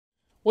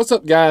What's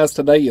up, guys?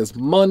 Today is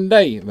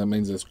Monday. That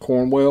means it's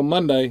Cornwell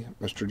Monday.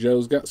 Mr.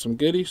 Joe's got some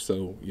goodies,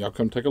 so y'all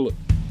come take a look.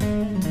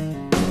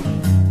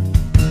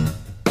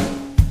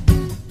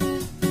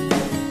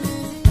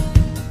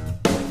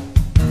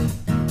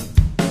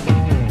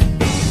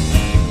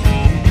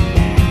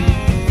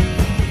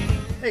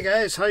 Hey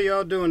guys, how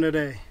y'all doing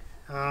today?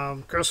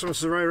 Christmas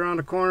is right around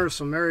the corner,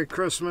 so Merry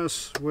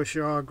Christmas. Wish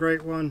you all a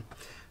great one.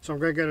 So I'm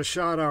going to get a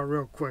shout out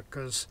real quick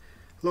because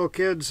little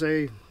kids,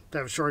 they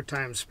have a short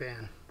time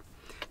span.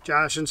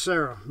 Josh and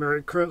Sarah,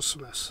 Merry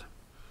Christmas.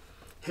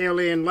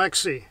 Haley and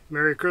Lexi,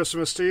 Merry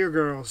Christmas to you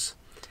girls.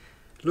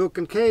 Luke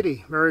and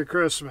Katie, Merry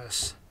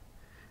Christmas.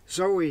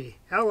 Zoe,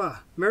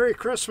 Ella, Merry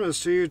Christmas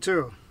to you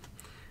too.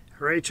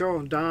 Rachel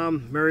and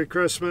Dom, Merry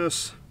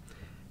Christmas.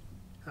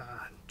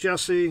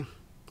 Jesse,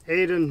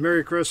 Aiden,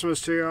 Merry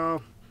Christmas to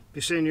y'all. Be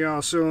seeing you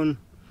all soon.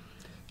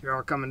 You're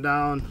all coming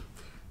down.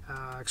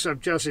 Except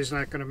Jesse's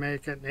not going to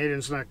make it, and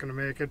Aiden's not going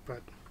to make it,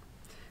 but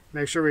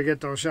make sure we get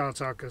those shouts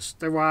out because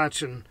they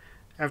watch, and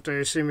after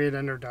they see me,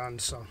 then they're done.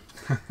 So,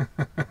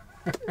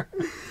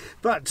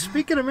 but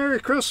speaking of Merry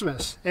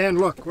Christmas, and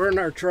look, we're in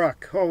our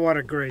truck. Oh, what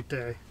a great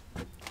day!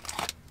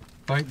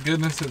 Thank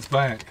goodness it's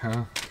back,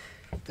 huh?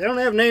 They don't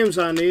have names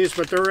on these,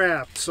 but they're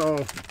wrapped.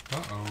 So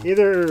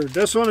either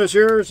this one is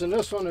yours and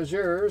this one is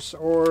yours,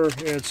 or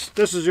it's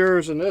this is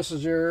yours and this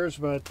is yours.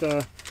 But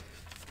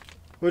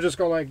we'll just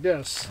go like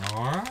this.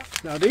 All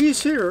right. Now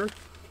these here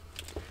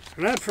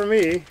are not for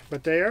me,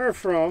 but they are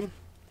from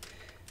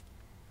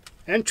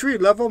Entry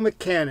Level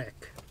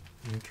Mechanic.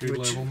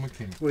 Entry-level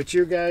mechanic. Which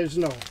you guys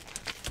know.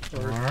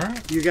 All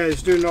right. You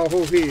guys do know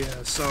who he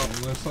is. So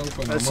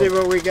let's see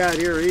what we got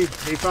here. He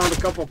found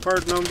a couple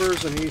part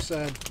numbers and he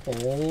said,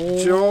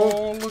 Oh,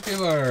 Joe, looky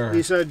there.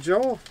 He said,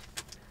 Joe,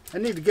 I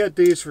need to get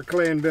these for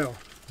Clay and Bill.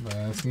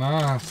 That's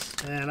nice.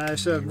 And I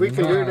said, we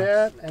can do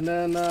that. And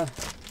then what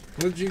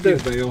did you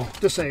get, Bill?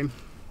 the same.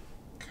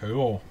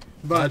 Cool.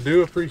 But I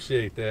do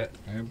appreciate that.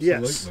 Absolutely.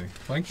 Yes.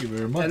 Thank you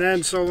very much. And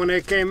then so when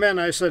they came in,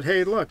 I said,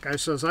 hey, look, I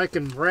says, I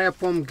can wrap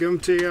them, give them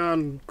to you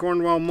on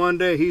Cornwell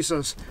Monday. He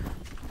says,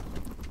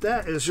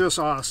 that is just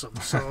awesome.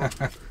 So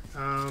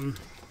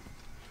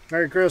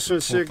Merry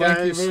Christmas to you guys.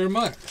 Thank you very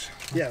much.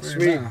 Yes,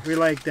 very nice. we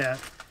like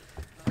that.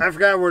 I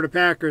forgot where the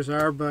Packers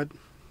are, but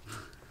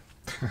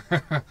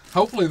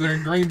hopefully they're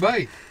in Green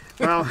Bay.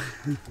 well,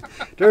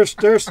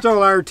 they're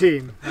still our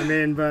team. I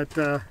mean,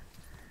 but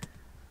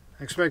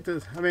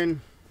expected. I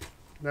mean,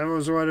 that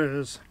was what it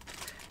is.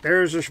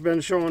 Bears have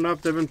been showing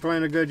up. They've been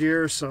playing a good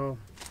year, so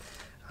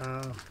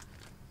I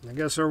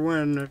guess they're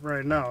winning it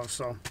right now.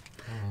 So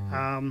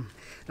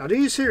now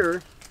these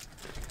here,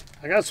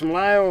 I got some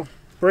Lyle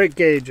brake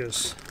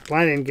gauges,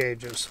 lining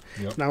gauges.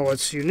 Yep. Now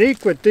what's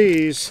unique with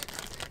these,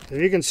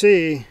 if you can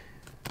see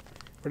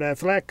where that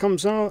flat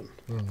comes out,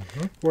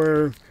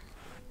 where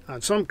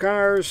on some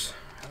cars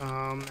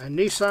and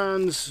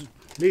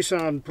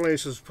Nissan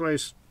places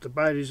to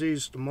buy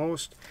these the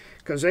most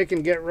because they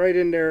can get right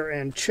in there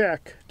and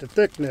check the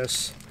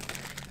thickness.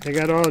 They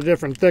got all the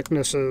different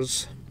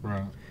thicknesses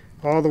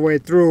all the way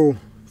through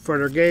for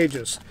their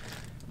gauges.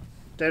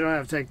 They don't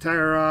have to take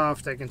tire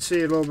off. They can see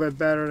a little bit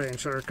better. They can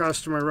show their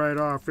customer right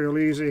off real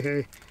easy.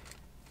 Hey,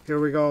 here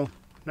we go.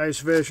 Nice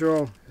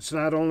visual. It's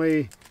not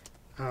only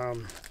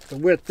the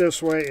width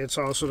this way, it's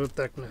also the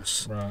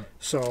thickness. Right.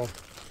 So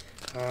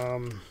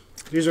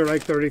these are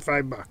like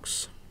 35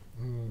 bucks.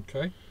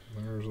 Okay.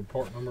 There's a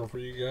part number for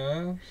you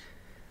guys.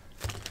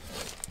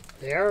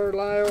 They are,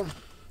 Lyle.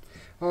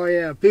 Oh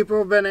yeah, people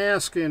have been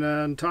asking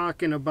and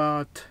talking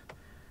about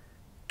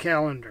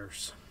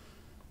calendars.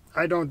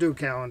 I don't do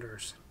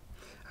calendars.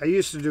 I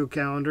used to do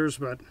calendars,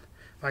 but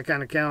my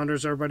kind of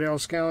calendars, everybody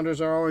else's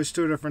calendars are always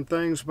two different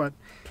things. But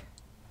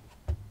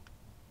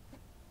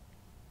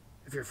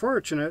if you're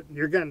fortunate,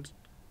 you're getting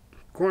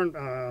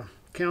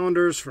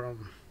calendars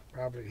from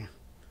probably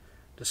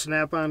the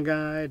Snap-on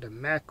guy, the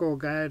Matco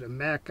guy, the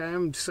Mac guy.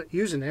 I'm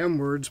using M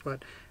words,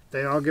 but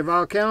they all give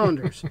out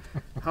calendars.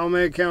 How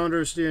many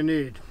calendars do you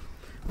need?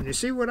 When you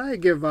see what I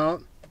give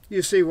out,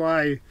 you see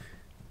why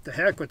the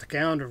heck with the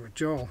calendar with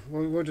Joe.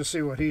 We'll just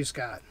see what he's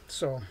got.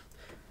 So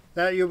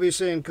that you'll be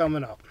seeing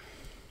coming up.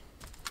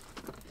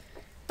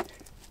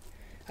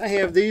 I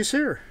have these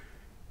here.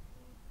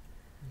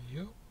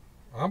 Yep.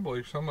 I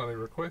believe somebody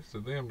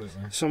requested them,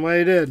 didn't they?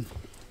 Somebody did.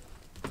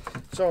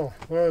 So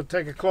we'll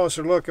take a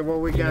closer look at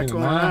what we got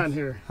going on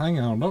here. Hang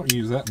on, don't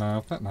use that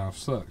knife. That knife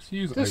sucks.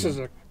 Use this is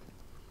a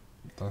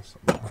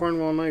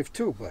Cornwell knife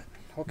too, but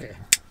okay.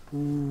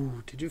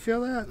 Ooh, did you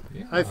feel that?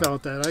 Yeah, I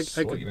felt that. I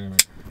could. In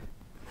it.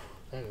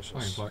 That is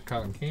Seems like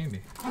cotton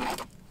candy.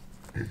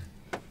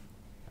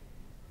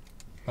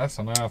 That's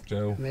a knife,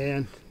 Joe.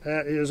 Man,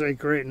 that is a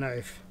great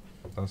knife.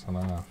 That's a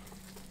knife.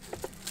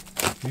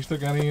 You still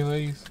got any of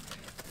these?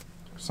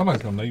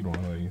 Somebody's gonna need one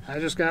of these. I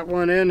just got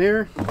one in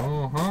here.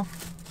 Uh-huh.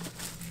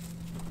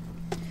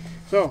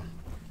 So,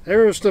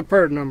 there's the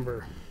part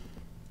number.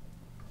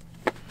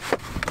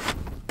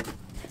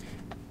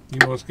 You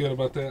know what's good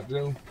about that,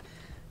 Joe?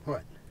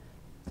 What?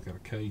 It's got a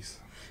case.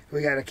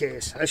 We got a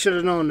case. I should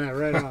have known that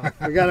right off.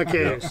 We got a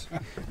case.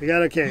 We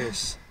got a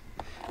case.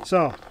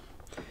 So,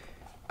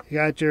 you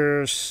got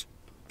your 7/8,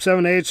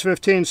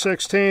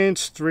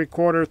 15/16,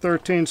 3/4,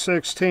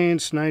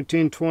 13/16,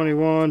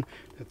 1921,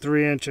 a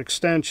 3-inch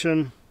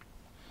extension.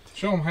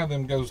 Show them how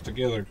them goes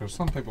together, because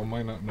some people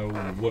may not know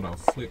what a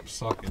flip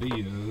socket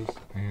is,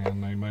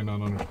 and they may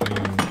not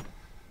understand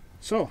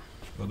the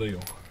deal.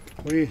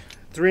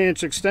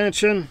 3-inch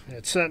extension,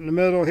 it's set in the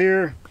middle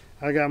here.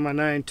 I got my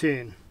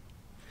 19.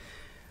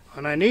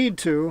 When I need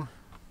to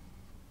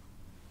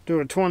do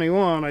a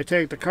 21, I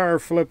take the car,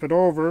 flip it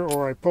over,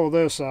 or I pull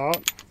this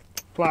out,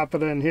 plop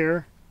it in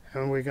here,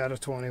 and we got a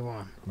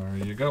 21. There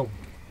you go.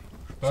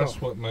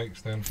 That's what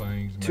makes them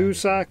things. 2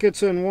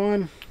 sockets in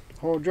one,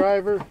 whole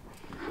driver.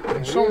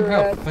 And show them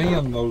how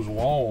thin those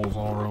walls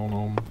are on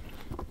them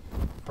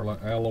for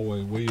like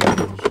alloy wheels.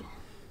 That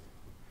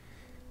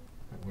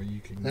way you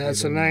can.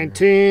 That's a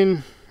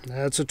 19.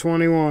 That's a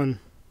 21.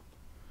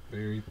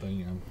 Very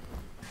thin.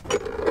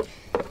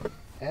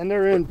 And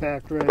they're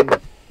impact ready.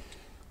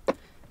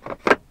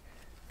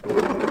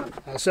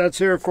 That set's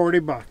here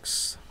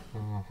 $40.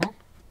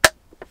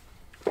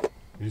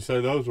 You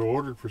say those were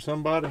ordered for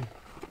somebody?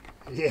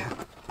 Yeah.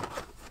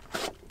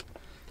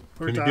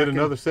 Can you get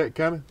another set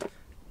coming?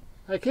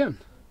 I can.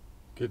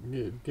 Give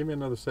me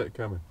another set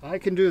coming. I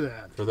can do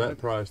that. For that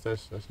price,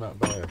 that's not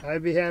bad.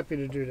 I'd be happy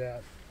to do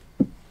that.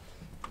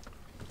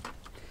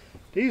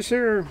 These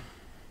here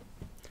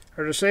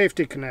are the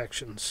safety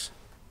connections.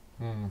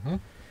 All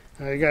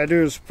you gotta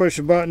do is push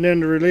a button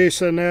in to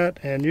release in that,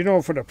 and you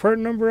know, for the part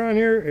number on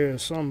here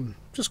is some,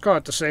 just call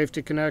it the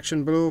safety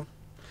connection blue.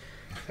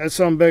 That's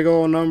some big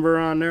old number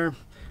on there,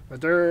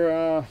 but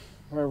they're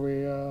where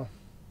we I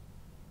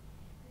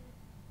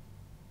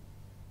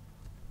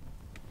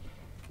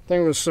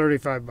think it was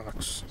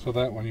 $35. So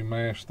that when you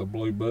mash the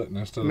blue button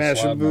instead of Mash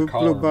the sliding the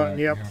collar blue button, back,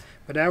 yep. yeah.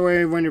 But that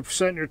way, when you're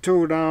setting your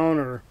tool down,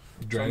 or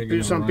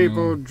some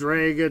people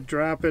drag it,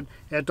 drop it,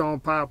 it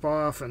don't pop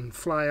off and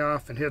fly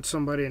off and hit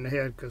somebody in the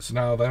head. Cause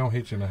no, they don't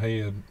hit you in the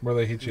head. Where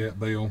they hit you at,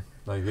 Bill?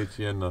 They hit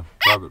you in the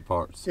private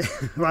parts.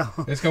 Well,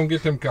 it's gonna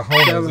get them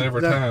cojones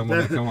every time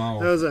when they come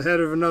off. That was ahead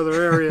of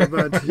another area,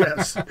 but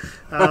yes.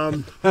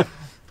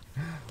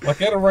 Like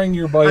that'll ring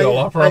your bell,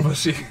 I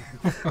promise you.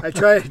 I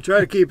try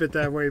to keep it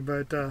that way,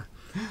 but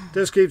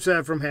this keeps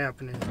that from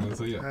happening.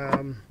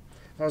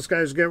 Most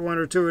guys get 1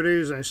 or 2 of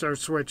these and they start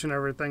switching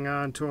everything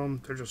on to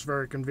them. They're just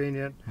very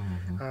convenient.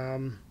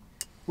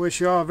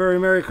 Wish you all a very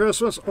Merry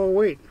Christmas. Oh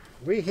wait,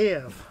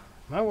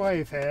 my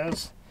wife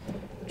has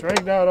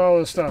dragged out all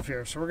this stuff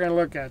here, so we're going to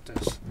look at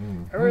this.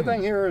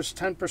 Everything here is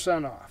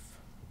 10% off,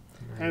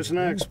 and it's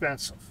not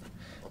expensive.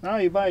 Now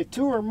you buy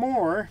 2 or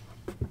more,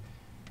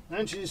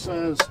 then she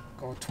says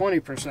go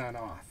 20%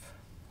 off.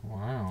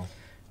 Wow.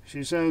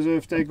 She says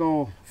if they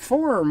go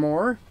 4 or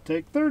more,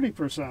 take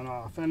 30%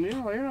 off. And you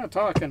know, you're not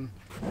talking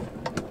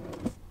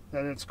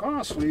that it's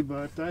costly,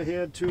 but I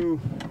had to,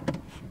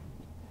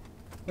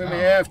 we may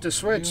have to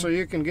switch so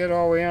you can get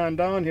all the way on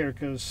down here,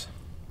 because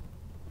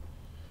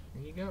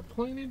you got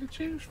plenty to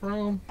choose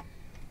from.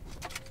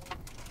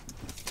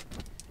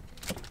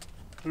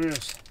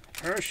 There's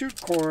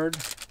parachute cord,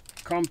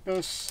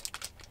 compass,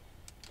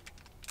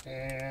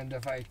 and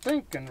if I'm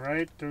thinking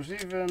right, there's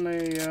even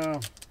a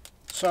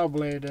saw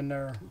blade in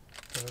there,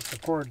 the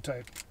cord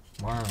type.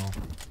 Wow.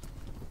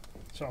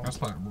 So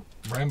that's like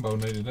Rambo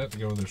needed that to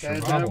go with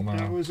their survival now.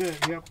 That was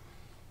it, yep.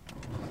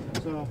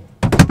 So,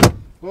 a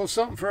little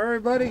something for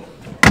everybody.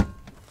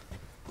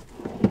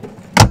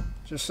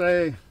 Just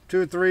say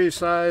 2, 3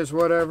 size,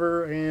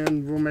 whatever,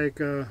 and we'll make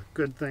a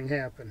good thing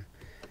happen.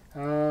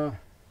 There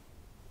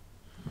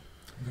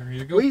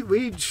you go.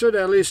 We should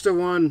at least do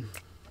one.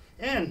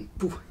 And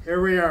here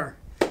we are.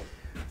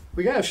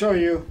 We got to show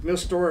you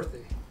Miss Dorothy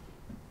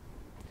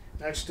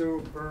next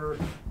to her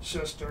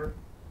sister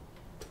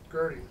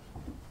Gertie.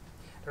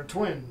 They're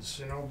twins,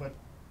 you know, but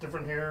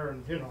different hair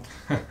and, you know.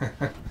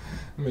 Let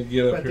me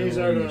get up but here. These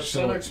are the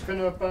Senex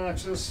pinup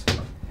boxes.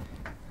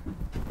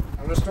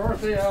 And Miss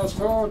Dorothy, I was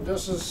told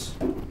this is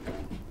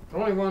the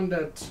only one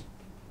that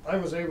I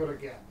was able to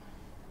get.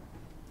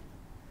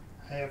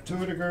 I have 2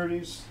 of the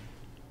Gerties.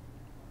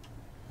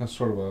 That's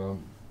sort of a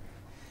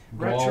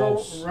retro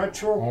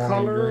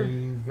color,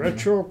 green,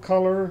 retro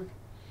color.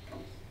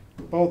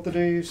 Both of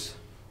these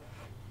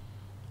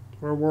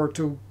World War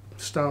II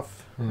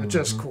stuff. It's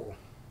just cool.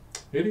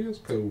 It is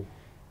cool.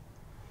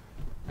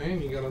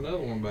 And you got another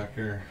one back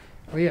here.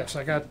 Oh yes,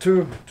 I got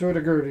two of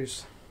the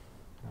Gerties.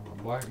 A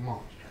black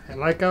monster. And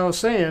like I was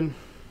saying,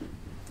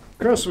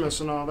 Christmas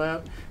and all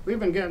that, we've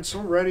been getting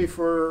so ready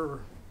for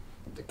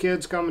the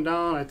kids coming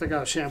down. I think I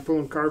was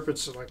shampooing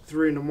carpets at like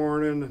 3 in the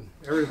morning and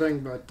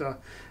everything, but I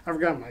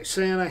forgot my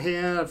Santa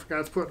hat. I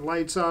forgot to put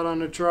lights out on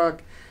the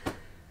truck.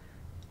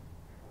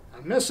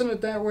 I'm missing it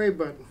that way,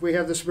 but we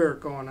have the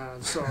spirit going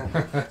on. So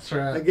that's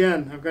right.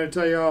 Again, I'm going to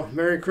tell you all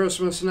Merry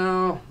Christmas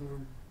now.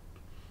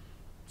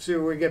 See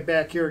when we get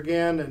back here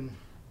again and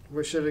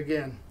wish it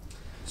again.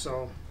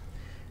 So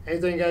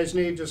anything you guys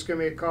need, just give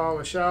me a call,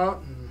 a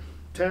shout, and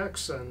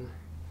text, and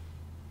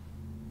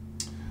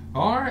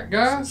all right,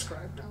 guys.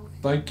 subscribe down here.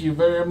 Thank you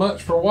very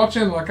much for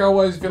watching. Like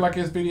always, if you like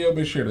this video,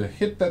 be sure to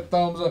hit that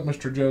thumbs up.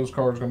 Mr. Joe's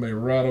card is going to be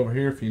right over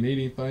here. If you need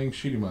anything,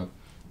 shoot him a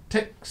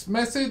text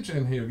message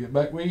and he'll get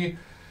back with you.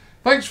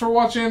 Thanks for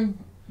watching.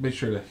 Be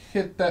sure to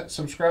hit that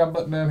subscribe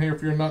button down here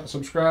if you're not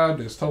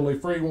subscribed. It's totally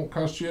free. Won't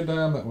cost you a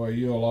dime. That way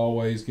you'll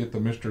always get the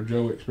Mr.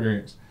 Joe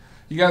experience.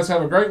 You guys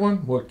have a great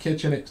one. We'll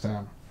catch you next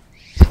time.